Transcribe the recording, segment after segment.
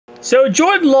So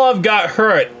Jordan Love got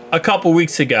hurt a couple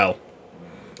weeks ago.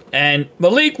 And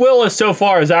Malik Willis so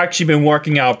far has actually been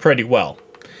working out pretty well.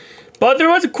 But there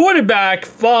was a quarterback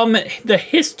from the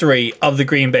history of the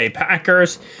Green Bay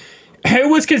Packers who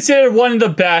was considered one of the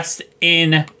best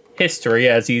in history,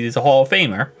 as he is a Hall of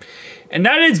Famer. And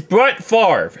that is Brett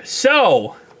Favre.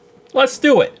 So, let's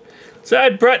do it. So I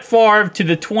had Brett Favre to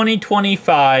the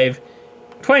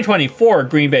 2024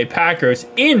 Green Bay Packers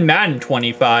in Madden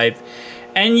 25.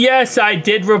 And yes, I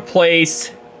did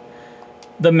replace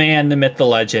the man, the myth, the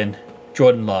legend,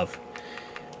 Jordan Love.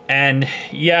 And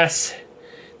yes,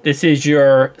 this is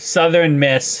your Southern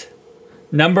Miss,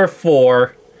 number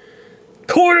 4,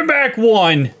 quarterback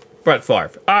 1, Brett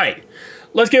Favre. All right,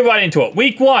 let's get right into it.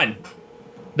 Week 1,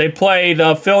 they play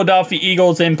the Philadelphia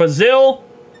Eagles in Brazil.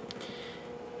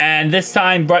 And this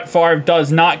time, Brett Favre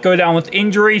does not go down with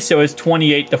injury, so it's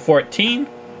 28-14.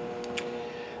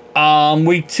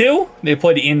 Week 2, they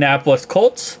play the Indianapolis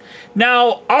Colts.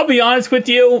 Now, I'll be honest with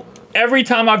you, every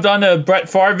time I've done a Brett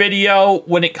Favre video,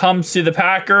 when it comes to the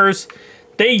Packers,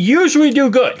 they usually do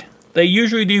good. They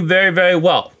usually do very, very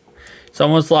well. It's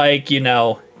almost like, you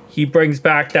know, he brings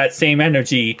back that same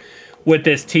energy with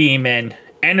this team and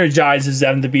energizes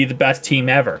them to be the best team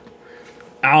ever.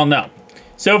 I don't know.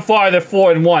 So far, they're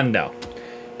 4-1, though.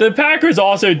 The Packers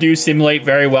also do simulate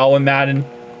very well in Madden.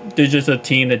 They're just a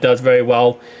team that does very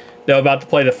well. They're about to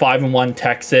play the 5-1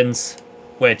 Texans,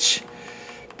 which,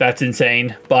 that's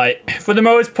insane. But for the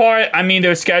most part, I mean,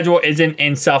 their schedule isn't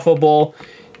insufferable.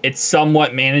 It's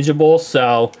somewhat manageable,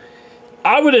 so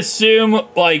I would assume,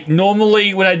 like,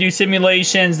 normally when I do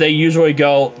simulations, they usually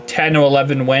go 10 or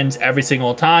 11 wins every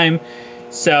single time.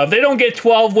 So if they don't get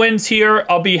 12 wins here,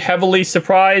 I'll be heavily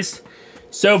surprised.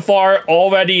 So far,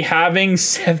 already having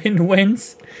 7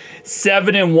 wins,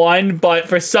 7-1, but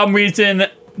for some reason,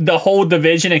 the whole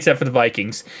division, except for the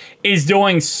Vikings, is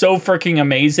doing so freaking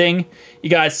amazing. You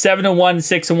got 7-1,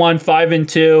 6-1,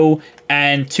 5-2,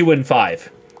 and 2-5.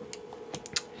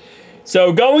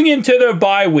 So going into their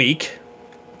bye week,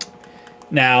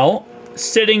 now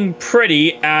sitting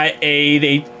pretty at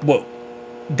they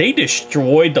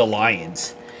destroyed the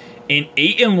Lions, an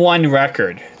 8-1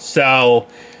 record. So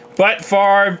Brett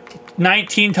Favre,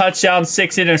 19 touchdowns,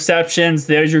 6 interceptions.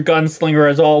 There's your gunslinger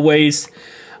as always.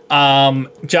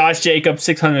 Josh Jacobs,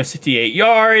 668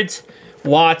 yards.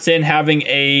 Watson having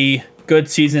a good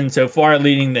season so far,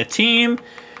 leading the team.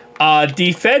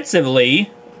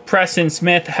 Defensively, Preston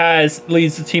Smith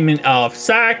leads the team in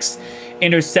sacks.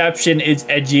 Interception is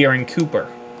Edgier and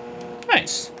Cooper.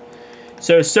 Nice.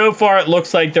 So far it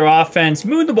looks like their offense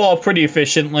moved the ball pretty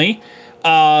efficiently.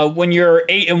 When you're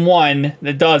 8-1,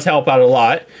 that does help out a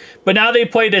lot. But now they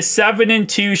play the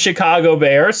 7-2 Chicago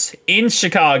Bears in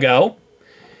Chicago.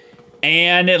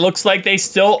 And it looks like they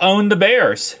still own the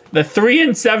Bears. The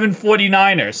 3-7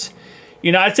 49ers.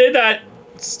 You know, I'd say that...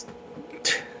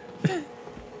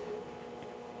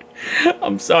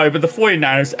 I'm sorry, but the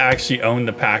 49ers actually own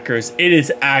the Packers. It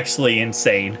is actually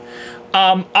insane.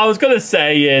 I was going to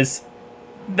say is...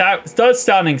 That does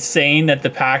sound insane that the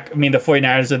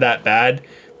 49ers are that bad.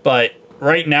 But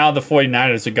right now, the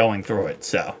 49ers are going through it.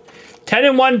 So,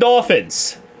 10-1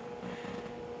 Dolphins.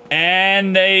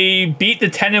 And they beat the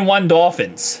 10-1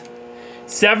 Dolphins.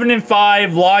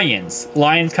 7-5 Lions.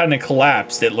 Lions kind of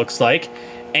collapsed, it looks like.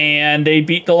 And they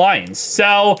beat the Lions.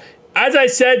 So, as I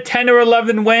said, 10 or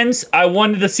 11 wins. I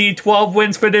wanted to see 12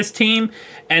 wins for this team.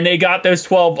 And they got those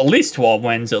 12, at least 12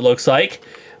 wins, it looks like.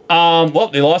 Well,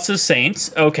 they lost to the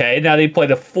Saints. Okay, now they play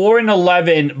the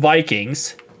 4-11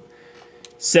 Vikings.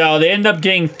 So they end up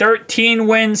getting 13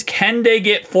 wins. Can they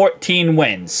get 14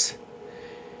 wins?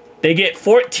 They get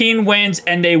 14 wins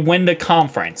and they win the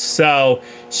conference. So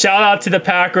shout out to the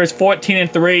Packers,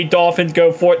 14-3. Dolphins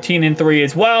go 14-3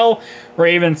 as well.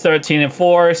 Ravens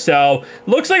 13-4. So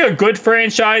looks like a good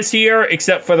franchise here,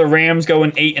 except for the Rams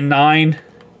going 8-9.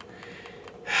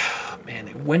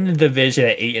 Man, winning the division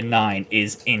at 8-9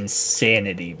 is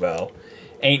insanity, bro.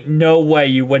 Ain't no way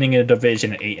you winning a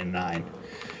division at 8-9.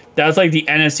 That was like the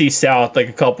NFC South like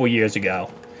a couple years ago.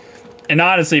 And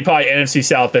honestly, probably NFC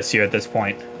South this year at this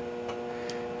point.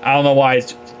 I don't know why I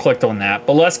clicked on that.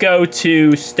 But let's go to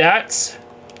stats.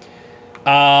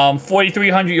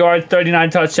 4,300 yards, 39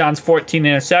 touchdowns, 14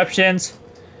 interceptions.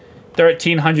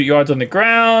 1,300 yards on the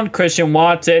ground. Christian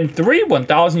Watson, 3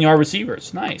 1,000-yard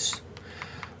receivers. Nice.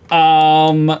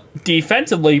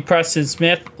 Defensively, Preston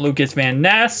Smith, Lucas Van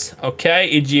Ness, okay,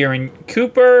 Edgier and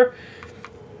Cooper.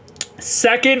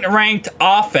 Second-ranked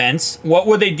offense. What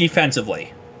were they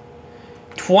defensively?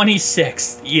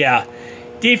 26th, yeah.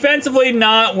 Defensively,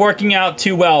 not working out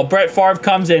too well. Brett Favre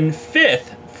comes in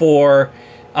 5th for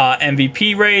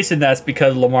MVP race, and that's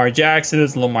because Lamar Jackson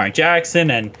is Lamar Jackson,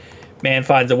 and man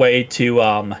finds a way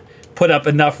to put up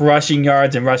enough rushing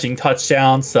yards and rushing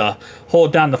touchdowns to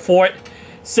hold down the fort.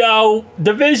 So,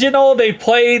 divisional, they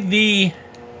played the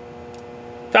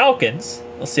Falcons.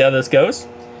 We'll see how this goes.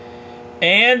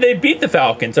 And they beat the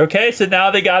Falcons. Okay, so now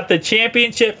they got the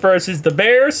championship versus the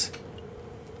Bears.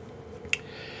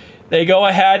 They go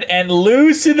ahead and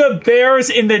lose to the Bears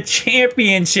in the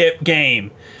championship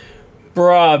game.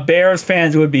 Bruh, Bears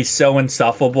fans would be so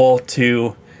insufferable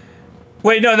to...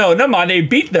 Wait, no, never mind. They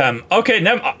beat them. Okay,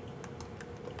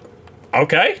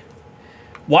 okay.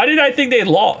 Why did I think they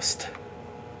lost?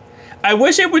 I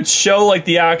wish it would show, like,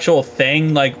 the actual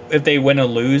thing, like, if they win or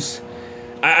lose.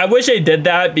 I wish they did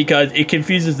that because it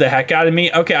confuses the heck out of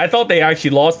me. Okay, I thought they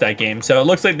actually lost that game, so it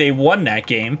looks like they won that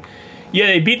game. Yeah,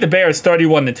 they beat the Bears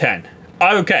 31-10.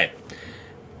 Okay.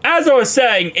 As I was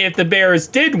saying, if the Bears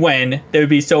did win, they would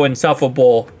be so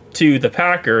insufferable to the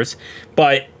Packers.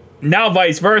 But now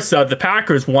vice versa, the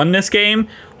Packers won this game.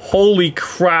 Holy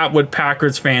crap, would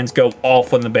Packers fans go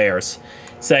off on the Bears,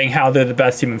 saying how they're the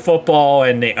best team in football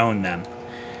and they own them.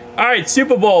 All right,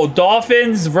 Super Bowl,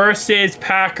 Dolphins versus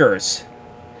Packers.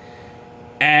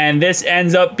 And this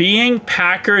ends up being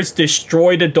Packers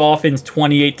destroy the Dolphins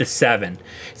 28-7.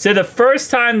 So the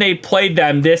first time they played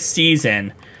them this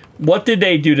season, what did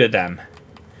they do to them?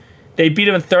 They beat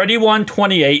them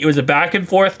 31-28. It was a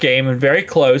back-and-forth game and very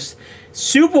close.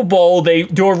 Super Bowl, they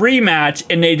do a rematch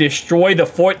and they destroy the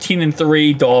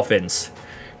 14-3 Dolphins.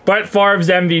 Brett Favre's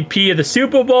MVP of the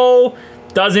Super Bowl.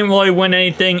 Doesn't really win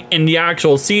anything in the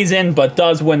actual season, but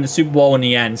does win the Super Bowl in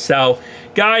the end. So,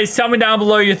 guys, tell me down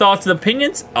below your thoughts and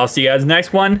opinions. I'll see you guys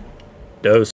next one. Dose.